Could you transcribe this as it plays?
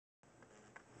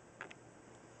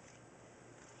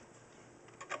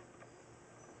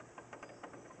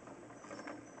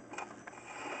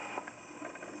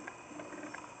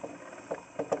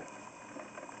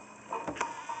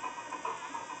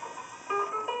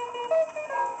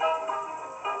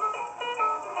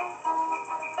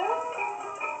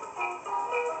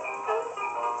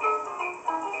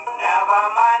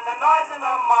the noise in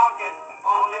the market,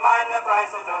 only mind the price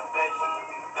of the fish.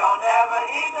 Don't ever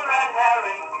eat a red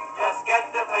herring, just get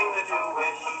the thing that you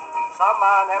wish. Some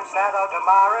man him set out to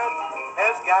marry,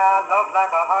 his gal looked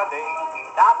like a honey.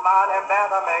 That man him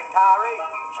better make tarry,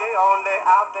 she only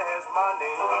after his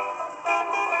money.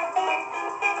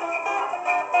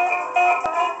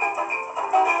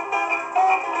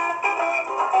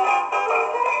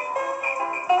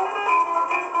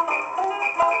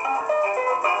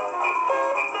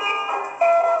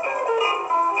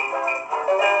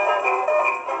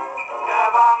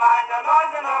 Never mind the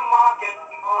noise in the market,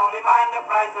 only mind the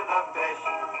price of the fish.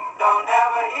 Don't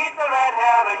ever eat the red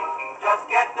herring, just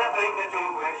get the thing that you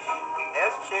wish.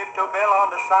 It's cheap to build on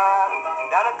the sand,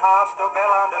 then it costs to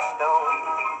build on the stone.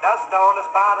 The stone is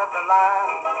part of the land,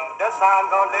 the sand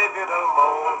gonna leave you to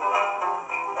moan.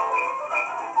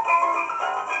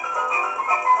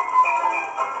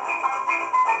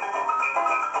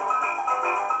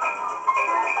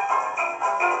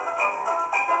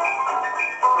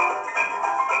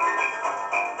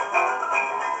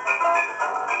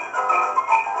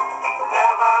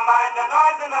 Never mind the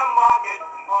noise in the market,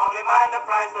 only mind the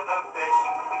price of the fish.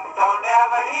 Don't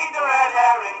ever eat the red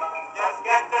herring, just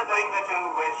get the thing that you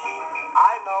wish.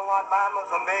 I know one man was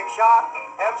a big shot,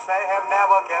 him say him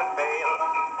never can fail.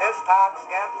 His tax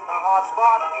getting a hot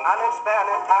spot, and him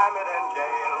spending time in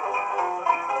jail.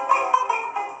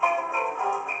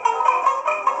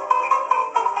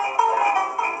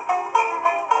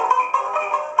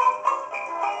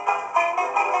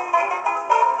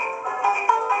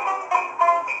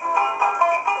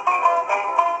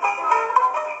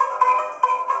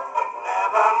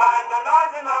 Never mind the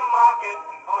noise in the market,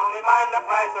 only mind the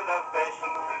price of the fish.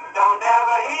 Don't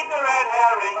ever eat the red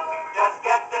herring, just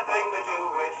get the thing that you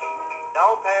wish.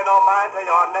 Don't pay no mind to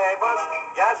your neighbors,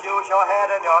 just use your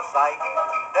head and your sight.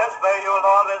 This way you'll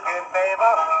always get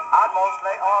favor, and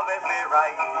mostly always be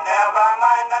right. Never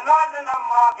mind the noise in the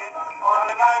market,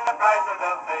 only mind the price of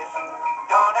the fish.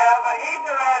 Don't ever eat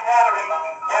the red herring,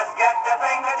 just get the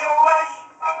thing that you